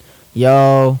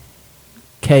Yo,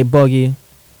 K Boogie,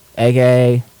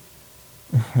 aka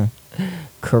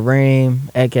Kareem,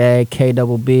 aka K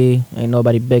Double B. Ain't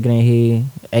nobody bigger than he,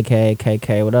 aka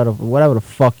KK. Whatever the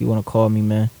fuck you wanna call me,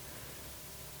 man.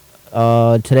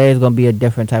 Today is gonna be a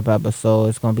different type of episode.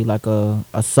 It's gonna be like a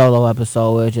solo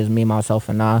episode, where it's just me, myself,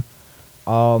 and I.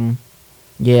 Um,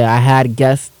 yeah, I had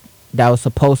guests that was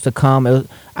supposed to come.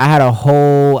 I had a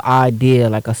whole idea,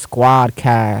 like a squad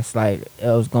cast. Like it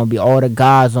was gonna be all the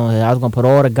guys on here. I was gonna put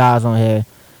all the guys on here,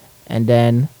 and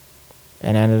then it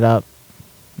ended up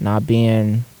not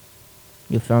being.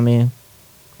 You feel me?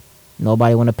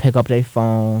 Nobody want to pick up their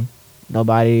phone.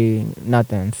 Nobody,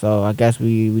 nothing. So I guess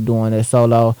we doing this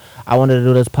solo. I wanted to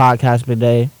do this podcast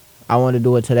today. I want to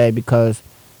do it today because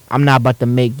I'm not about to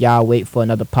make y'all wait for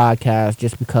another podcast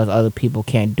just because other people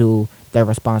can't do their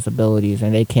responsibilities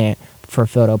and they can't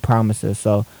fulfill their promises.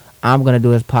 So I'm gonna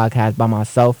do this podcast by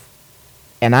myself,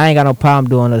 and I ain't got no problem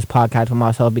doing this podcast for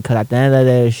myself because at the end of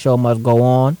the day, the show must go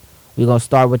on. We're gonna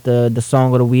start with the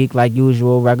song of the week like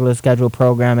usual, regular scheduled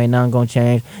program. Ain't nothing gonna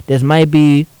change. This might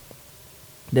be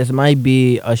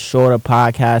a shorter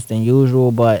podcast than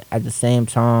usual, but at the same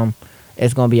time,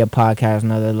 it's gonna be a podcast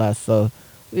nonetheless. So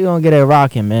we gonna get it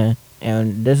rocking, man.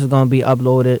 And this is gonna be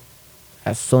uploaded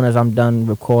as soon as I'm done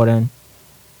recording,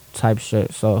 type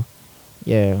shit. So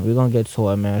yeah, we gonna get to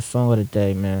it, man. Song of the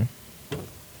day, man.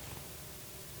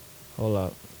 Hold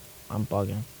up, I'm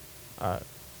bugging. All right.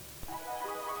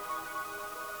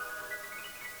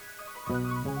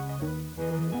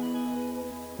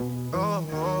 Oh,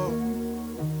 oh,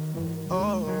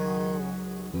 oh,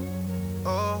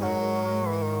 oh,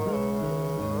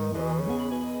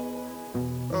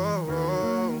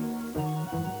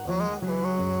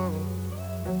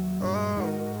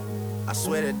 I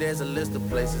swear that there's a list of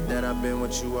places that I've been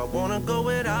with you. I wanna go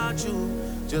without you,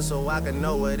 just so I can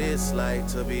know what it's like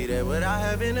to be there without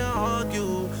having to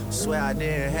argue. Swear I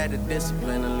didn't have the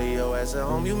discipline to leave your ass at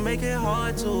home. You make it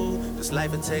hard to. This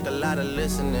life would take a lot of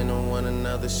listening to one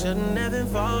another. Shouldn't have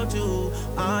involved you.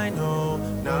 I know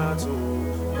not to.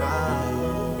 Now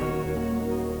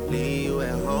leave you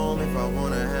at home if I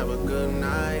wanna have a good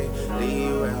night. Leave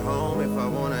you at home if I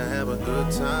wanna have a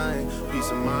good time. Peace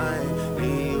of mind.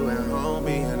 Leave you at home,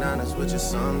 being honest with you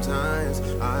sometimes.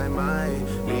 I might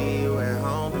leave you at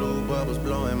home, blue bubbles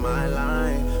blowing my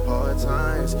line. Hard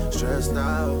times, stressed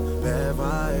out, bad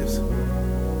vibes.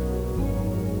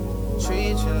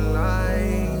 Treat you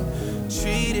like,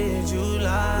 treated you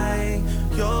like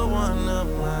you're one of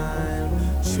mine.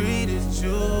 Treated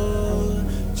you,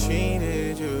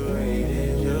 treated you,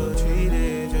 treated you,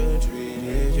 treated you,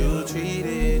 treated you,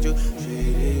 treated you,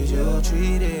 treated you,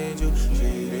 treated you,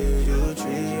 treated you,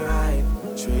 treat you right,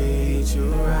 treat you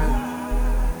right.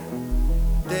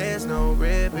 There's no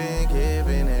ribbon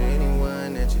given to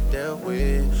anyone that you dealt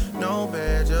with. No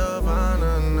badge of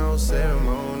honor, no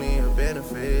ceremony or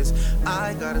benefits.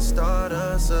 I gotta start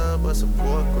us up a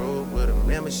support group with a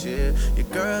membership. Your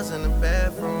girls in the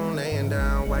bathroom laying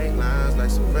down white lines like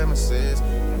supremacists.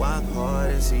 Walk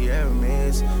hard in Sierra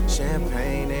Mist,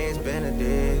 champagne, eggs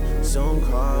Benedict. Zoom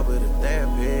call with a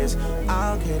therapist.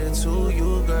 I'll cater to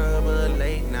you, girl, but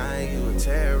late night you a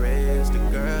terrorist. The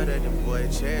girl that the boy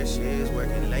cherishes,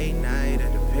 working late night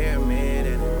at the pyramid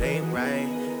and it ain't right.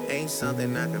 Ain't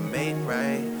something I can make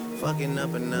right. Fucking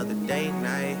up another date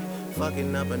night.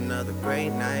 Fucking up another great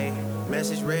night.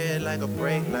 Message red like a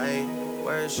brake light.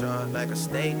 Word sharp like a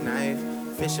steak knife.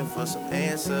 Fishing for some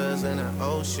answers in the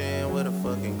ocean with a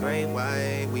fucking great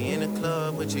white. We in the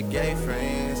club with your gay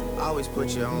friends. Always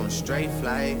put you on a straight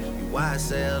flight. You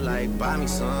YSL like buy me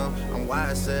some. I'm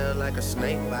YSL like a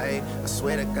snake bite. I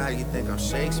swear to God you think I'm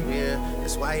Shakespeare.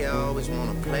 That's why you always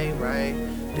wanna play right.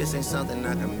 This ain't something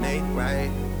I can make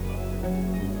right.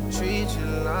 Treat you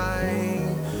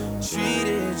like,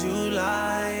 treated you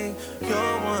like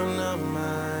you're one of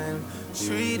mine.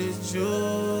 Treated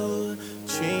you,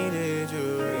 treated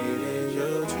you, treated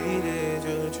you, treated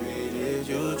you, treated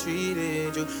you,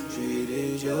 treated you,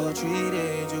 treated you,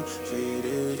 treated you,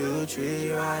 treated you, treat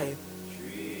you right,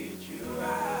 treat you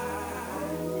right,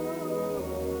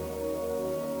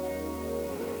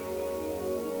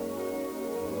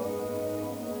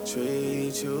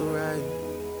 treat you right.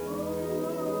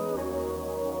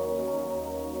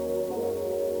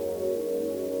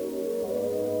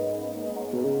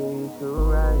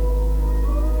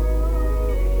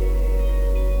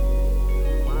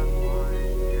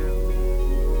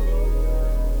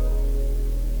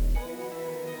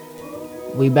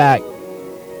 We back.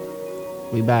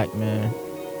 We back, man.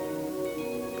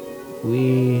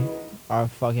 We are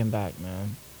fucking back,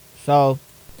 man. So,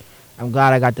 I'm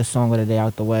glad I got the song of the day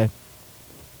out the way.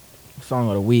 Song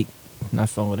of the week. Not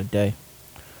song of the day.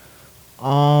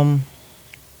 Um,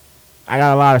 I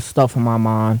got a lot of stuff on my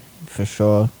mind for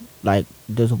sure. Like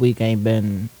this week ain't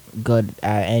been good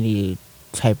at any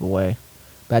type of way,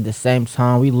 but at the same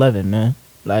time, we living, man.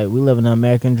 Like we living the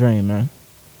American dream, man.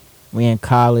 We in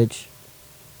college,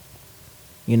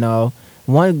 you know.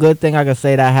 One good thing I can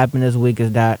say that happened this week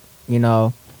is that you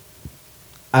know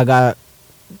I got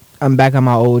I'm back at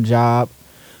my old job,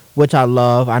 which I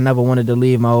love. I never wanted to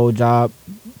leave my old job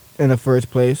in the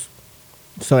first place,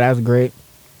 so that's great.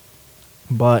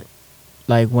 But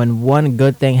like when one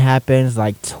good thing happens,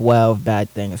 like 12 bad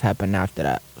things happen after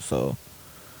that. So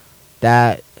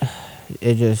that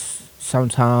it just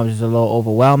sometimes is a little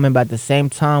overwhelming, but at the same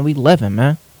time we living,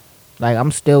 man. Like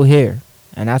I'm still here,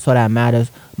 and that's what that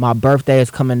matters. My birthday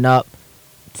is coming up.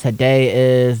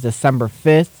 Today is December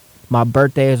 5th. My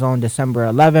birthday is on December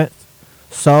 11th.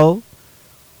 So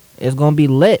it's gonna be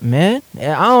lit, man.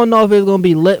 And I don't know if it's gonna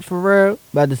be lit for real,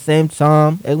 but at the same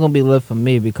time, it's gonna be lit for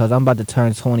me because I'm about to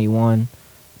turn 21.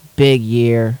 Big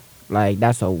year. Like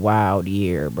that's a wild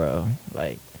year, bro.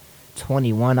 Like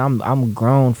 21, I'm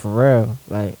grown for real.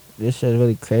 Like this shit is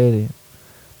really crazy.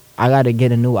 I gotta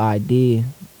get a new ID.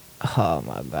 Oh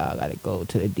my god, I gotta go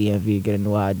to the DMV get a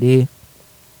new ID.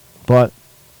 But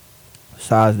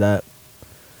besides that,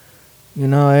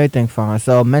 everything fine.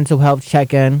 So mental health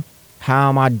check in. How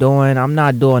am I doing? I'm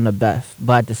not doing the best,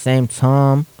 but at the same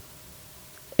time,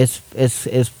 it's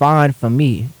fine for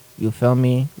me. You feel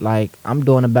me? Like I'm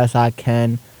doing the best I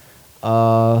can.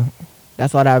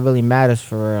 That's all that really matters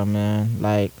for real, man.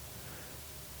 Like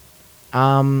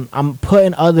I'm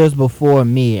putting others before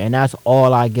me, and that's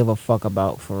all I give a fuck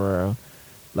about for real.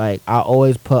 Like I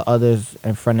always put others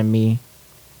in front of me.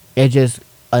 It's just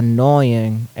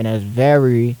annoying and it's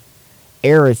very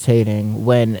irritating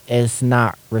when it's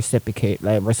not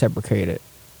reciprocated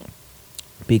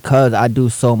because I do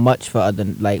so much for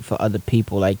other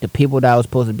people. Like the people that was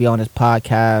supposed to be on this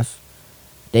podcast,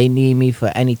 they need me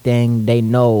for anything. They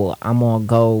know I'm gonna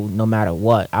go no matter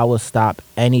what. I will stop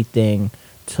anything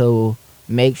to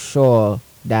make sure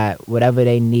that whatever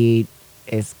they need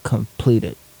is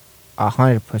completed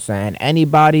 100%. And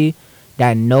anybody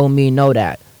that know me know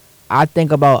that I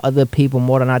think about other people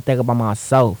more than I think about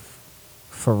myself.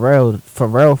 For real, for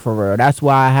real, for real. That's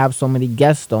why I have so many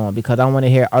guests on, because I want to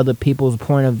hear other people's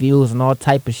point of views and all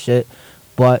type of shit.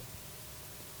 But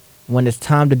when it's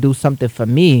time to do something for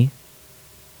me,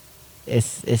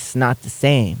 it's not the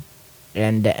same,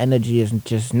 and the energy is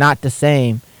just not the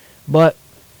same. But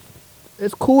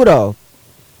it's cool though,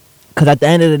 because at the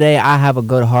end of the day, I have a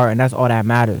good heart, and that's all that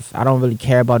matters. I don't really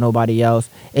care about nobody else.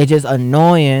 It's just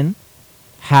annoying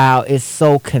how it's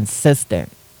so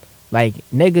consistent. Like,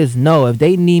 niggas know if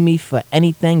they need me for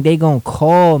anything, they gon'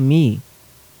 call me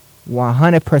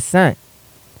 100%.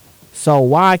 So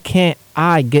why can't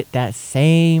I get that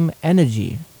same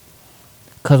energy?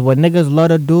 Because what niggas love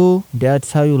to do, they'll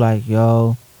tell you like,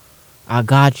 yo, I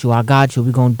got you,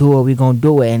 we gon'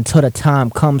 do it. Until the time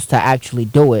comes to actually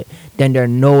do it, then they're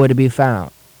nowhere to be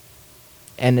found.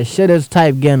 And the shit is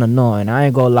type getting annoying. I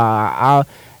ain't gonna lie.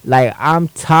 I'm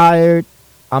tired,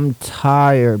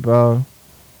 bro.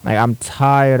 Like, I'm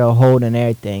tired of holding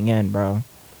everything in, bro.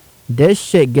 This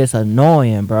shit gets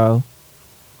annoying, bro.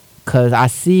 Because I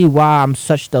see why I'm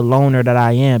such the loner that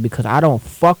I am. Because I don't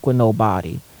fuck with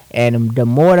nobody. And the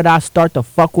more that I start to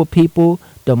fuck with people,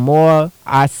 the more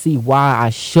I see why I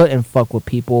shouldn't fuck with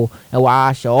people. And why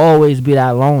I should always be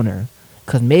that loner.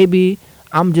 Because maybe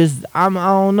I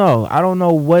don't know. I don't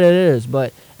know what it is.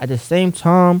 But at the same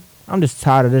time, I'm just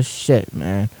tired of this shit,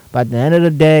 man. But at the end of the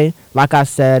day, like I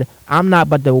said, I'm not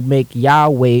about to make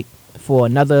y'all wait for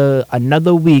another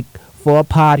week for a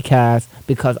podcast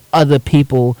because other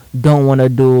people don't want to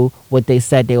do what they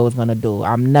said they was going to do.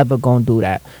 I'm never going to do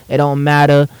that. It don't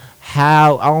matter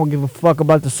how. I don't give a fuck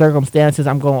about the circumstances.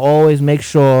 I'm going to always make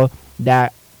sure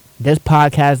that this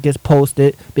podcast gets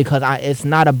posted because it's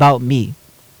not about me.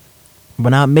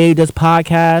 When I made this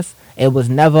podcast, it was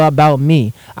never about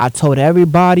me. I told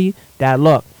everybody that,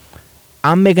 look,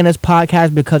 I'm making this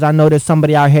podcast because I know there's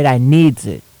somebody out here that needs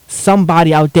it.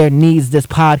 Somebody out there needs this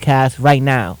podcast right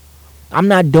now. I'm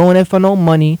not doing it for no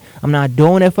money. I'm not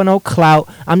doing it for no clout.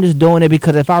 I'm just doing it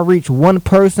because if I reach one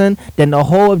person, then the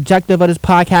whole objective of this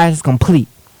podcast is complete.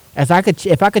 If I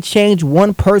could change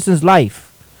one person's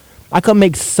life, I could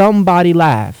make somebody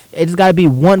laugh. It just gotta be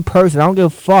one person. I don't give a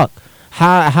fuck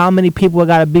how many people it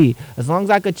gotta be. As long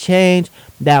as I could change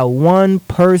that one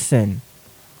person.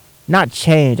 Not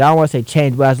change, I don't want to say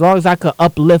change, but as long as I could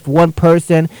uplift one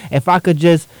person, if I could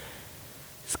just,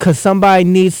 because somebody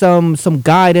needs some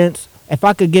guidance, if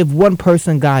I could give one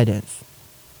person guidance,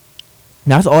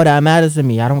 That's all that matters to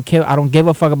me. I don't care. I don't give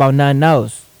a fuck about nothing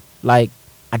else. Like,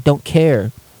 I don't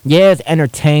care. Yeah, it's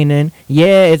entertaining.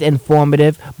 Yeah, it's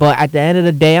informative. But at the end of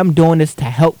the day, I'm doing this to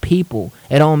help people.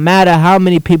 It don't matter how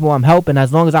many people I'm helping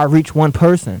as long as I reach one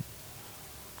person.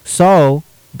 So,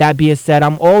 that being said,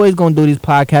 I'm always going to do these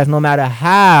podcasts no matter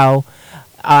how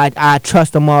I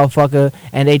trust a motherfucker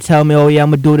and they tell me, oh yeah, I'm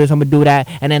going to do this, I'm going to do that.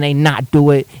 And then they not do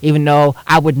it, even though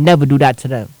I would never do that to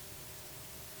them.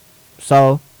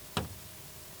 So,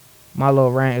 my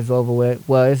little rant is over with.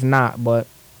 Well, it's not, but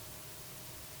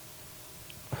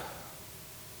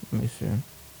let me see.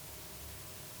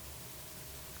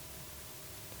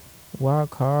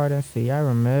 Walk hard and see.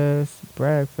 I miss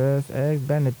breakfast, eggs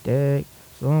Benedict,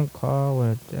 Zoom call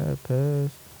with a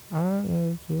therapist. I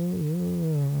get to you.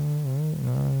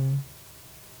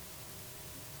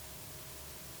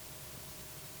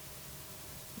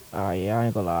 Oh yeah, I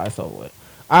ain't gonna lie, it's over with.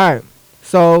 Alright,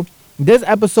 so this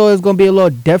episode is gonna be a little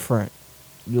different.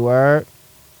 You heard?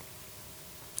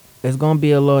 It's gonna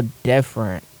be a little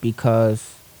different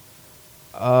because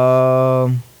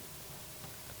um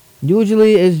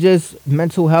usually it's just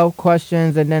mental health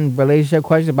questions and then relationship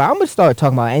questions, but I'm gonna start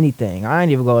talking about anything. I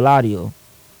ain't even gonna lie to you.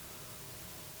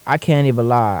 I can't even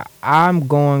lie. I'm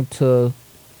going to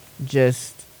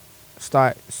just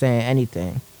start saying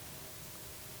anything.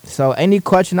 So any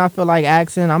question I feel like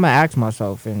asking, I'm gonna ask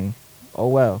myself, and oh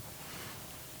well.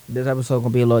 This episode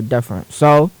gonna be a little different.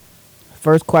 So,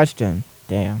 first question.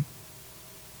 Damn.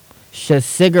 Should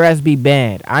cigarettes be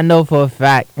banned? I know for a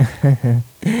fact.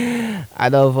 I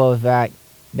know for a fact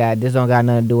that this don't got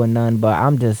nothing to do with none, but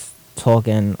I'm just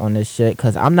talking on this shit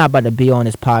because I'm not about to be on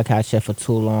this podcast shit for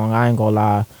too long. I ain't gonna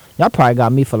lie. Y'all probably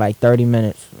got me for like 30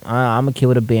 minutes. I'm gonna keep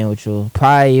it a being with you.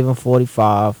 Probably even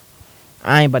 45.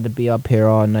 I ain't about to be up here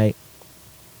all night.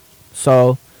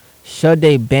 So, should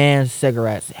they ban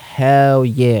cigarettes? Hell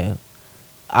yeah.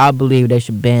 I believe they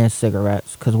should ban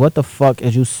cigarettes. Because what the fuck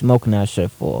is you smoking that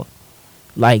shit for?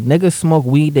 Like, niggas smoke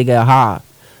weed to get high.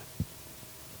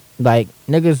 Like,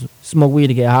 niggas smoke weed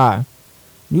to get high.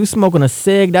 You smoking a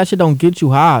cig, that shit don't get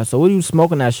you high. So what are you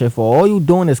smoking that shit for? All you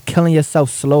doing is killing yourself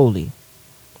slowly.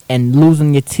 And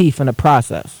losing your teeth in the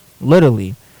process.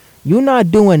 Literally. You not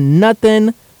doing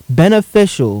nothing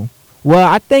beneficial. Well,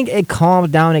 I think it calms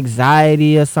down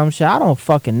anxiety or some shit. I don't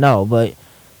fucking know. But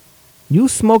you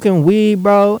smoking weed,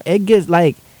 bro, it gets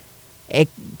like... it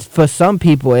for some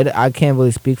people, I can't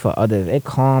really speak for others. It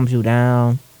calms you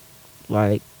down.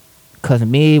 Like... Cause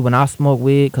me, when I smoke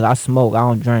weed, cause I smoke, I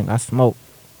don't drink, I smoke.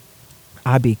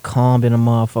 I be calm in a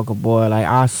motherfucker, boy. Like,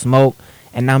 I smoke,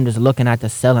 and I'm just looking at the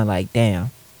ceiling like, damn.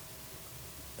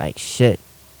 Like, shit.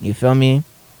 You feel me?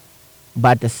 But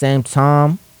at the same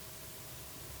time,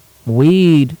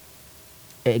 weed,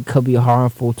 it could be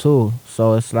harmful too.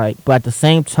 So it's like, but at the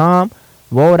same time,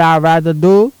 what would I rather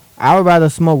do? I would rather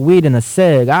smoke weed than a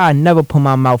cig. I never put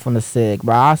my mouth on a cig,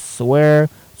 bro. I swear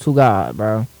to God,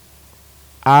 bro.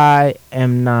 I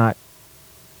am not.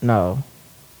 No.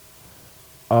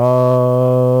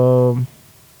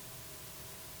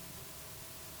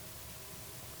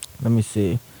 Let me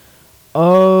see.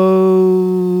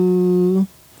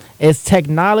 Is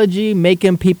technology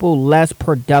making people less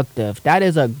productive? That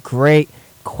is a great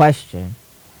question.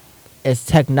 Is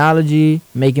technology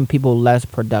making people less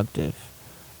productive?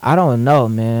 I don't know,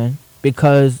 man.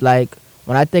 Because, like,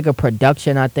 when I think of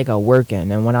production, I think of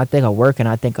working. And when I think of working,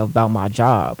 I think about my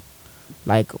job.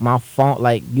 Like, my phone,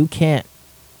 like, you can't.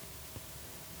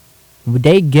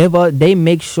 They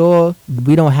make sure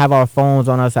we don't have our phones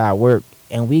on us at work.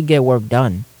 And we get work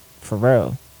done. For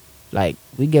real. Like,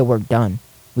 we get work done.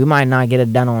 We might not get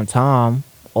it done on time.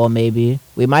 Or maybe.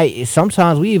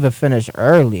 Sometimes we even finish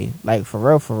early. Like, for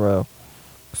real, for real.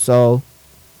 So.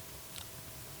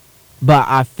 But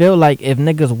I feel like if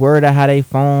niggas were to have their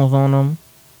phones on them,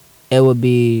 it would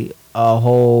be a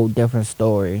whole different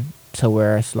story. To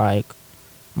where it's like,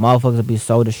 motherfuckers be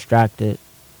so distracted.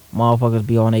 Motherfuckers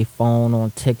be on their phone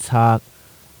on TikTok,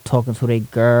 talking to their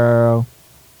girl,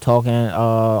 talking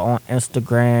on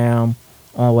Instagram,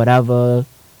 on whatever.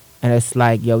 And it's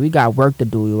like, yo, we got work to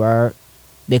do, you heard?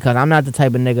 Because I'm not the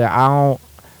type of nigga, I don't,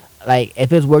 like,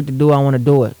 if it's work to do, I want to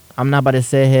do it. I'm not about to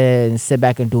sit here and sit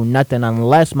back and do nothing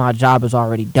unless my job is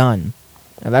already done.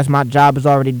 Unless my job is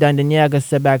already done, then yeah, I can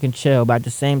sit back and chill. But at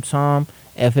the same time,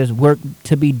 if it's work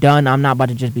to be done, I'm not about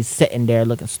to just be sitting there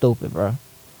looking stupid, bro.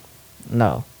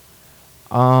 No.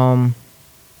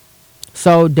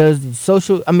 So does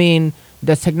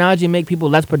technology make people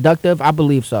less productive? I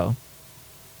believe so.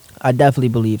 I definitely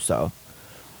believe so.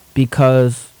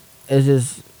 Because it's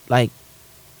just like,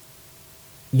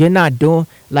 you're not doing,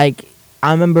 like,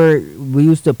 I remember we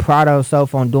used to pride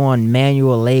ourselves on doing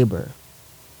manual labor.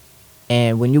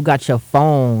 And when you got your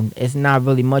phone, it's not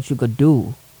really much you could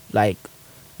do. Like,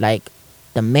 like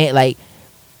the man, like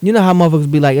you know how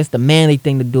motherfuckers be like, it's the manly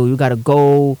thing to do. You gotta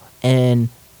go and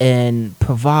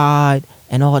provide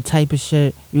and all type of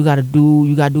shit. You gotta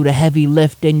do the heavy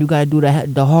lifting. You gotta do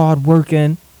the hard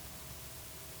working.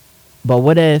 But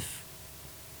what if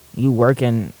you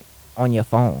working on your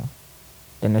phone?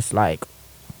 Then it's like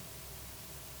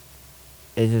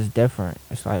it's just different.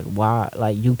 It's like why?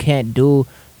 Like you can't do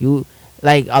you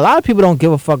like a lot of people don't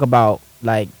give a fuck about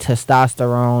like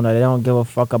testosterone, or they don't give a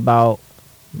fuck about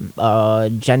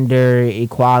gender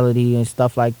equality and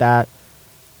stuff like that.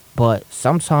 But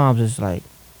sometimes it's like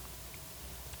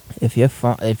if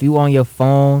you on your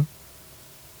phone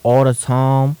all the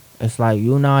time, it's like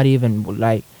you not even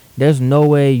like there's no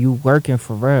way you working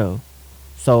for real.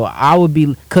 So I would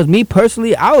be, cause me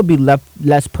personally, I would be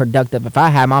less productive if I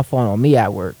had my phone on me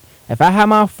at work. If I had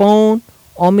my phone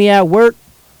on me at work,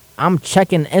 I'm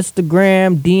checking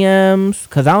Instagram DMs,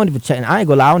 cause I don't even check. I ain't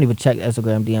gonna lie, I don't even check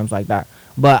Instagram DMs like that.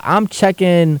 But I'm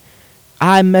checking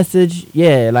iMessage,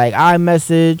 yeah, like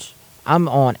iMessage. I'm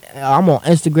on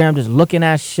Instagram just looking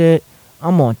at shit.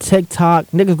 I'm on TikTok.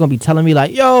 Niggas gonna be telling me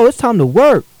like, yo, it's time to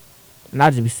work. And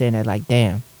I just be saying that like,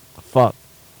 damn, fuck.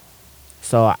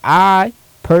 So I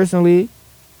personally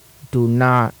do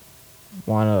not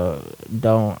wanna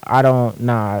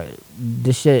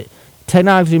this shit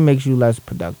technology makes you less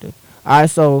productive. Alright,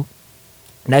 so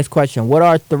next question. What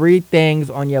are 3 things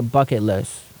on your bucket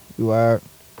list? You are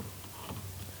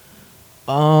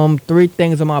 3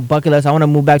 things on my bucket list. I wanna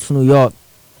move back to New York.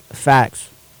 Facts.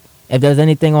 If there's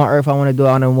anything on earth I wanna do,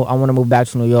 I wanna move back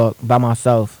to New York by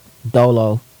myself.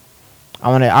 Dolo.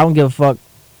 I don't give a fuck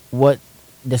what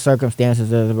the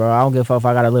circumstances is, bro. I don't give a fuck if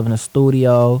I gotta live in a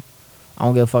studio. I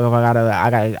don't give a fuck if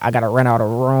I gotta rent out a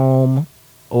room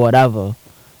or whatever.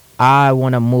 I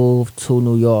wanna move to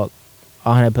New York,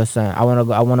 100%.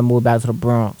 I wanna move back to the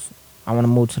Bronx. I wanna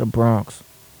move to the Bronx.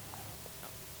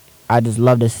 I just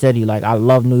love the city. Like I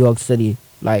love New York City.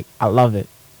 Like I love it.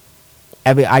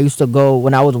 I used to go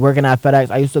when I was working at FedEx.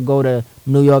 I used to go to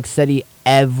New York City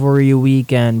every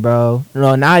weekend, bro.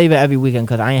 No, not even every weekend,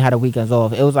 cause I ain't had the weekends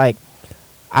off. It was like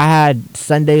I had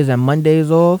Sundays and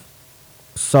Mondays off,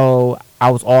 so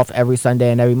I was off every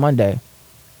Sunday and every Monday.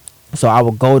 So I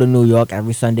would go to New York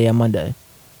every Sunday and Monday,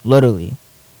 literally.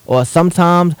 Or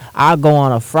sometimes I go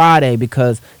on a Friday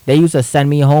because they used to send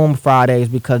me home Fridays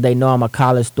because they know I'm a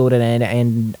college student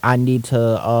and I need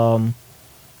to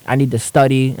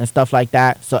study and stuff like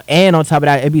that. So, and on top of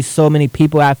that, it'd be so many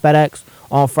people at FedEx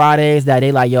on Fridays that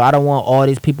they like, yo, I don't want all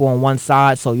these people on one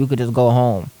side, so you could just go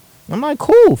home. I'm like,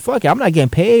 cool, fuck it. I'm not getting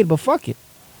paid, but fuck it.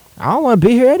 I don't want to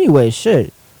be here anyway.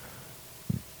 Shit.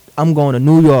 I'm going to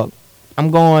New York. I'm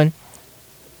going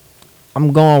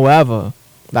wherever.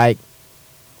 Like,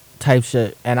 type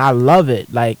shit. And I love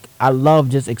it. Like, I love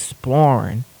just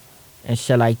exploring and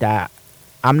shit like that.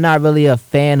 I'm not really a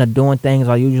fan of doing things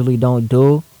I usually don't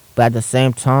do. But at the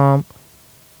same time,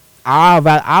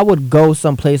 I would go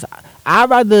someplace. I'd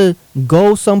rather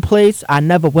go someplace I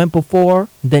never went before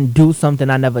than do something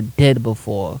I never did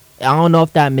before. I don't know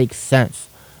if that makes sense.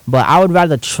 But I would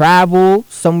rather travel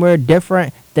somewhere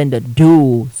different than to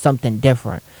do something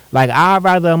different. Like, I'd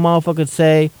rather a motherfucker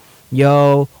say,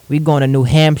 yo, we going to New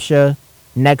Hampshire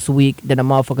next week, than a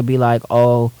motherfucker be like,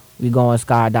 oh, we going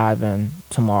skydiving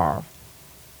tomorrow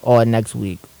or next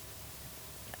week.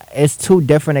 It's 2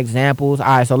 different examples. All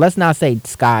right, so let's not say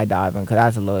skydiving because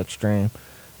that's a little extreme.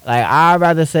 Like, I'd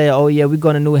rather say, oh, yeah, we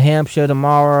going to New Hampshire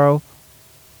tomorrow,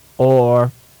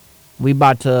 or we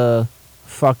about to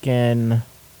fucking,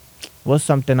 what's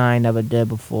something I ain't never did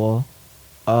before?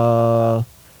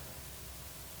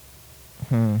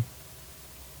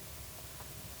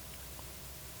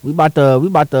 We about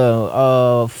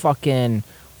to fucking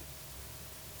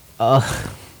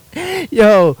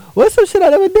yo, what's some shit I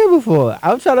never did before?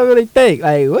 I'm trying to really think.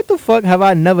 Like, what the fuck have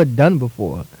I never done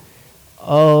before?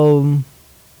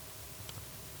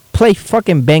 Play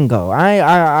fucking bingo.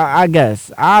 I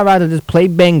guess I'd rather just play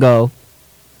bingo.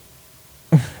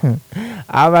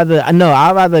 I'd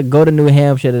rather go to New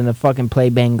Hampshire than to fucking play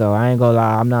bingo. I ain't gonna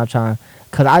lie. I'm not trying,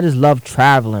 cause I just love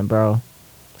traveling, bro.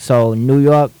 So New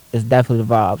York is definitely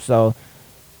the vibe. So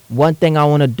one thing I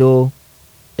want to do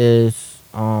is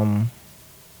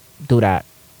do that.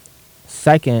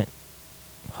 Second,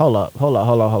 hold up.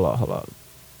 Alright,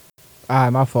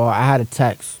 my fault. I had a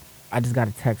text. I just got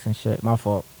a text and shit. My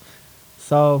fault.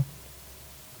 So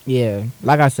yeah,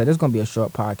 like I said, it's gonna be a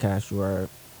short podcast. You heard.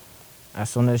 As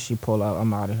soon as she pull up,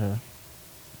 I'm out of here.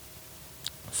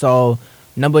 So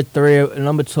number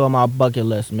 2 on my bucket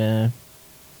list, man.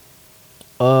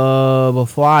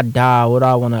 Before I die, what do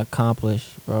I want to accomplish,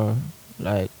 bro?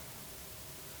 Like,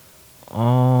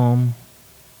 um,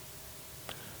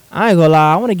 I ain't gonna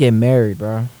lie, I want to get married,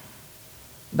 bro.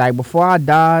 Like before I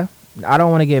die, I don't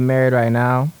want to get married right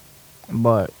now,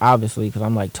 but obviously because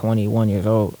I'm like 21 years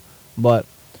old. But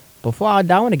before I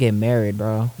die, I want to get married,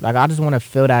 bro. Like I just want to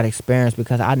feel that experience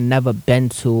because I never been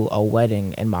to a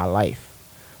wedding in my life.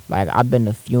 Like I've been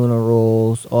to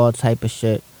funerals, all type of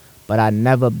shit, but I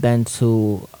never been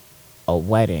to a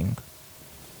wedding.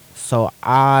 So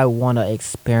I want to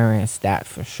experience that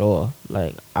for sure.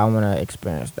 Like I want to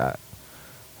experience that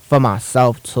for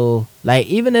myself too. Like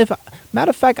even if, matter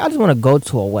of fact, I just want to go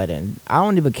to a wedding. I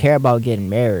don't even care about getting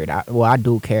married. Well, I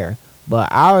do care,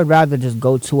 but I would rather just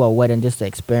go to a wedding just to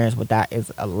experience what that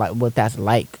is like, what that's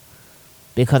like.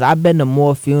 Because I've been to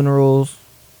more funerals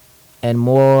and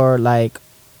more like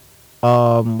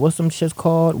what's some shit's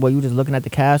called where you just looking at the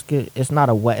casket. It's not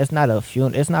a it's not a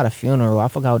it's not a funeral. I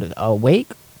forgot what it, a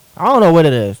wake. I don't know what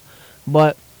it is,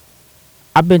 but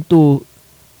I've been through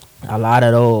a lot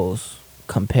of those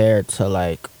compared to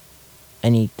like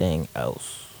anything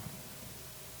else.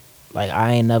 Like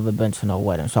I ain't never been to no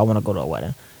wedding, so I want to go to a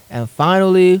wedding. And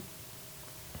finally,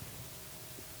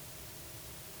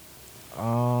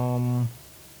 um,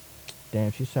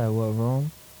 damn, she said what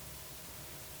room?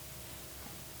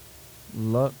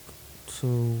 Look to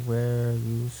where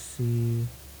you see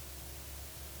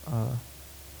a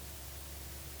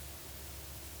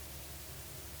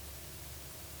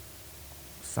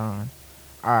sign.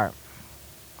 All right,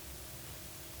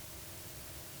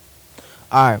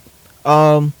 all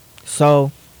right.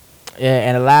 So yeah,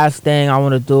 and the last thing I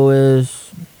want to do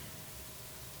is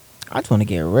I just want to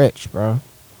get rich, bro.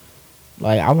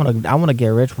 Like I want to get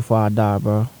rich before I die,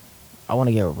 bro. I want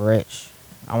to get rich.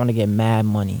 I want to get mad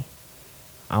money.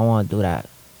 I want to do that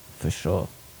for sure.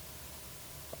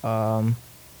 Um,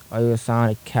 are you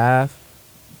assigned a calf,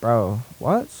 bro?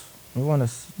 What? You on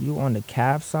the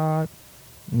calf side?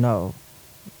 No.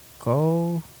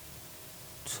 Go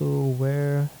to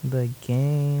where the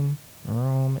game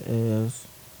room is,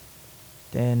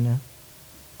 then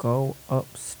go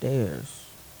upstairs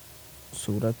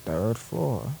to the third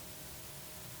floor.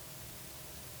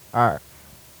 All right.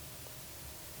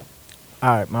 All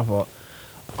right, my fault.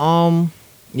 Um,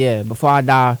 yeah. Before I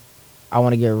die, I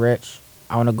want to get rich.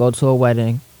 I want to go to a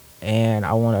wedding, and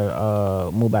I want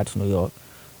to move back to New York.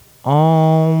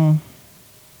 Um,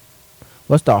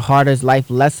 what's the hardest life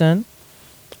lesson?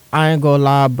 I ain't gonna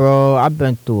lie, bro. I've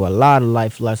been through a lot of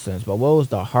life lessons, but what was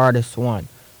the hardest one?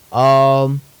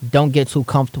 Don't get too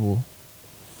comfortable.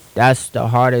 That's the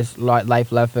hardest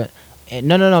life lesson. And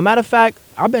no, no, no. Matter of fact,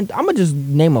 I'm gonna just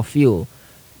name a few.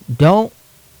 Don't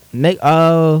make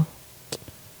I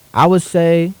would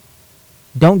say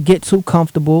don't get too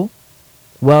comfortable.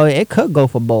 Well, it could go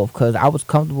for both because I was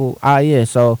comfortable. Yeah.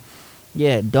 So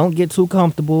yeah, don't get too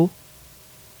comfortable.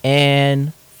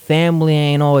 And family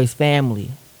ain't always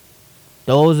family.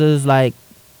 Those is like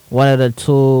one of the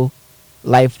two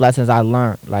life lessons I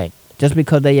learned. Like just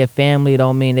because they your family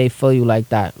don't mean they feel you like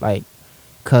that. Like,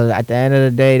 cause at the end of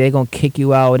the day, they gonna kick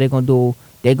you out. Or they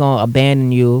gonna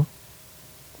abandon you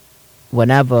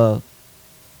whenever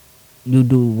you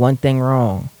do one thing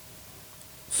wrong.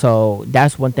 So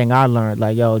that's one thing I learned.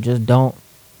 Like, yo, just don't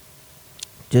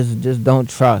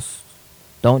trust.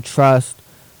 Don't trust.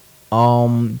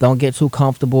 Don't get too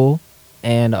comfortable.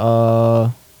 And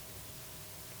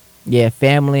yeah,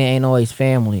 family ain't always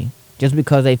family. Just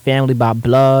because they family by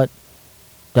blood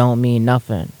don't mean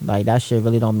nothing. Like that shit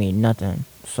really don't mean nothing.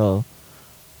 So,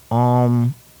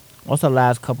 what's the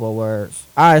last couple of words?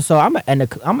 All right, so I'm gonna end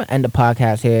the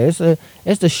podcast here.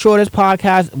 It's the shortest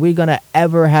podcast we're gonna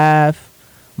ever have,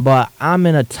 but I'm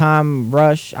in a time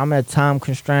rush. I'm in a time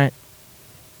constraint,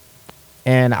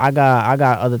 and I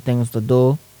got other things to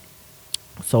do.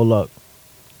 So look,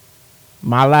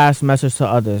 my last message to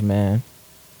others, man.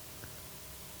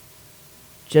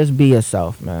 Just be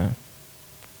yourself, man.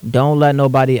 Don't let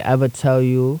nobody ever tell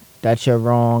you that you're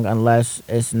wrong unless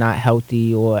it's not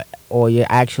healthy or you're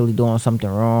actually doing something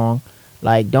wrong.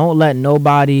 Like don't let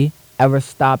nobody ever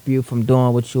stop you from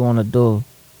doing what you want to do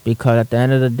because at the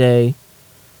end of the day,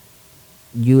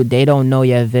 they don't know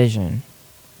your vision.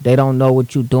 They don't know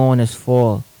what you doing this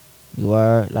for. You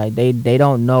are like they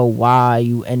don't know why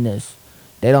you in this.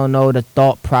 They don't know the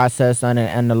thought process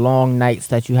and the long nights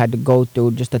that you had to go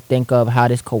through just to think of how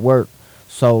this could work.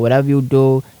 So whatever you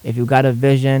do, if you got a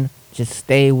vision, just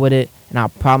stay with it, and I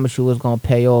promise you, it's gonna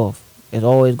pay off. It's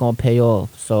always gonna pay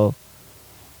off. So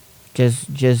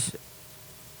just just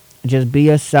just be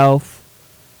yourself,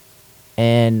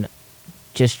 and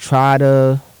just try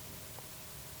to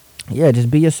Yeah, just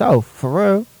be yourself. For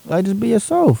real. Like, just be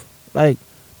yourself. Like,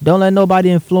 don't let nobody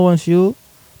influence you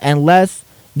unless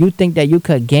you think that you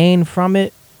could gain from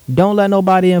it. Don't let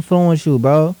nobody influence you,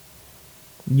 bro.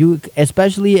 You,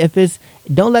 especially if it's,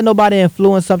 don't let nobody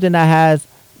influence something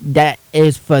that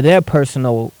is for their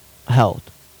personal health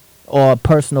or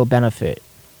personal benefit.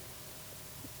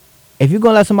 If you're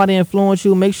gonna let somebody influence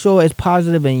you, make sure it's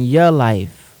positive in your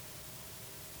life.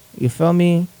 You feel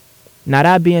me? Now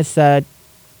that being said,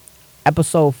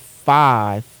 episode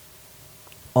 5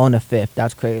 on the 5th.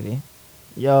 That's crazy.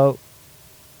 Yo,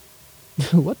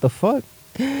 what the fuck?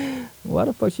 Why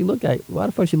the fuck she look like? Why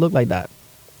the fuck she look like that?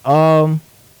 Um,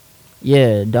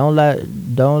 yeah. Don't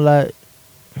let.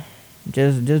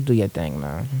 Just do your thing,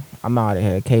 man. I'm out of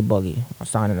here. K Boogie. I'm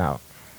signing out.